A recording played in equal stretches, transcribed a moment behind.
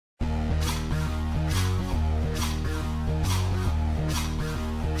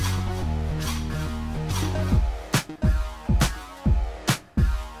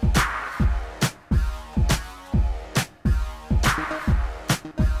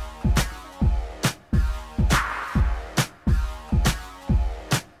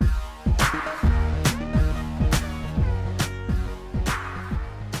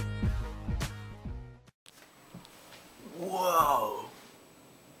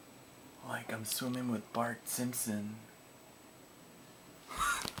like I'm swimming with Bart Simpson.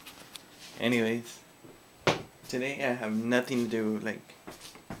 Anyways, today I have nothing to do. Like,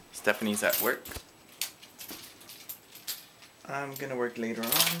 Stephanie's at work. I'm gonna work later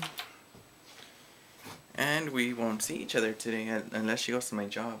on. And we won't see each other today unless she goes to my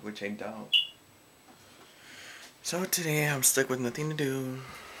job, which I doubt. So today I'm stuck with nothing to do.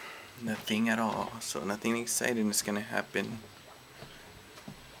 Nothing at all. So nothing exciting is gonna happen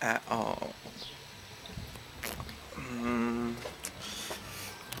at all.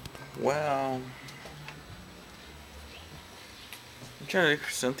 Well, I'm trying to look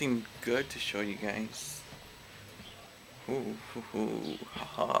for something good to show you guys. Ooh,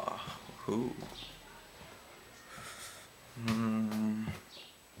 haha, ooh.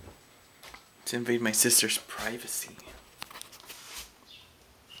 To invade my sister's privacy.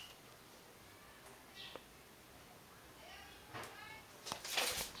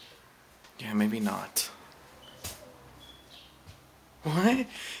 Yeah, maybe not. What?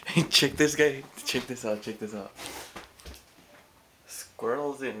 Hey, check this guy. Check this out. Check this out.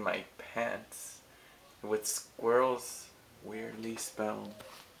 Squirrels in my pants. With squirrels weirdly spelled.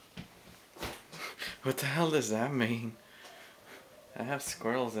 What the hell does that mean? I have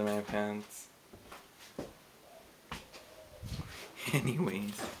squirrels in my pants.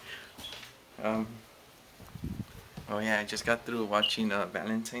 Anyways. Oh yeah, I just got through watching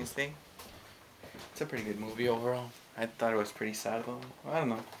Valentine's Day. It's a pretty good movie overall. I thought it was pretty sad though. I don't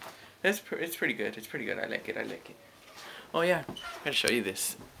know. It's pretty good. It's pretty good. I like it. I like it. Oh yeah, I gotta show you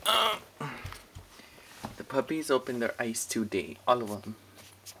this. The puppies opened their eyes today. All of them.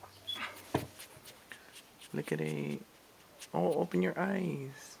 Look at it. Oh, open your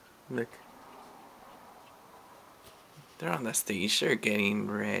eyes. Look. They're on the stage. They're getting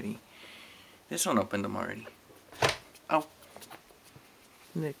ready. This one opened them already. Oh.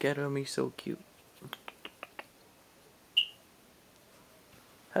 Look at him. He's so cute.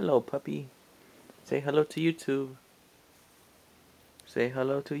 Hello, puppy. Say hello to YouTube. Say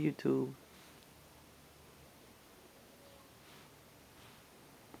hello to YouTube.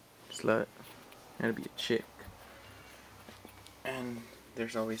 Slut. Gotta be a chick. And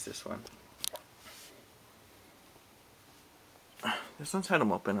there's always this one. This one's had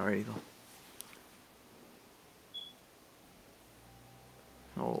them open already though.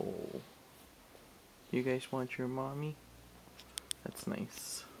 Oh. You guys want your mommy? That's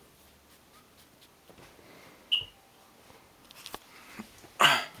nice.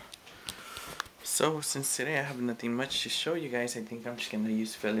 So, since today I have nothing much to show you guys, I think I'm just gonna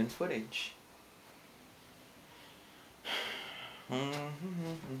use fill-in footage.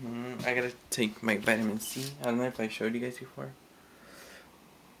 I gotta take my vitamin C. I don't know if I showed you guys before.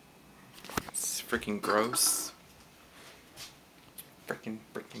 It's freaking gross.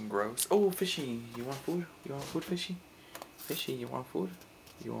 Freaking gross. Oh, fishy. You want food? You want food, fishy? Fishy, you want food?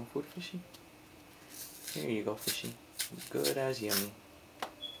 You want food, fishy? Here you go, fishy. Good as yummy.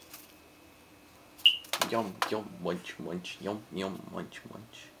 Yum, yum, munch, munch, yum, yum, munch,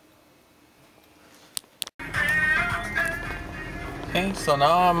 munch. Okay, so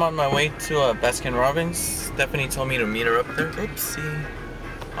now I'm on my way to Baskin Robbins. Stephanie told me to meet her up there. Oopsie.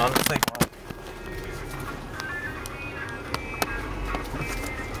 Looks like what?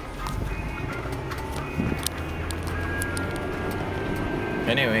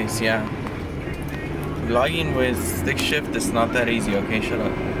 Anyways, yeah. Vlogging with stick shift is not that easy, okay? Shut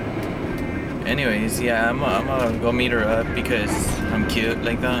up. Anyways, yeah, I'm gonna go meet her up because I'm cute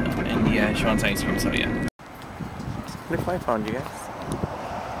like that. And yeah, she wants ice cream, so yeah. Look what I found, you guys.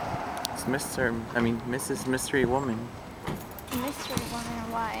 It's Mrs. Mystery Woman. Mystery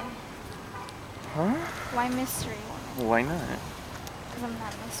Woman, why? Huh? Why Mystery Woman? Why not? Because I'm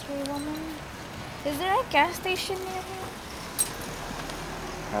not Mystery Woman. Is there a gas station near here?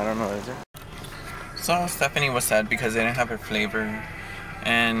 I don't know, is there? So Stephanie was sad because they didn't have her flavor.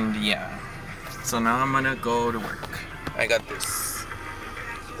 And yeah. So now I'm gonna go to work. I got this.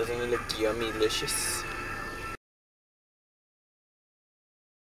 Doesn't it look yummy delicious?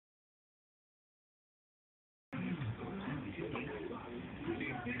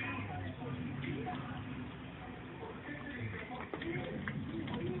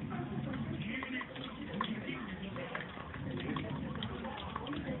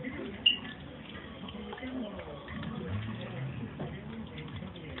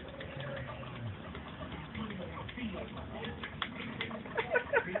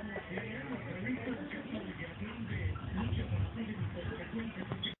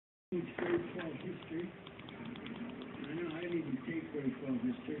 I know I didn't even take grade 12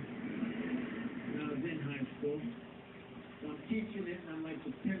 history. When I was in high school, So I'm teaching it, and I'm like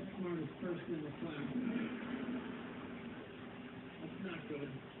the 10th smartest person in the class. That's not good.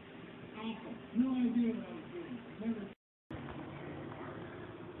 Awful. No idea what I was doing. Never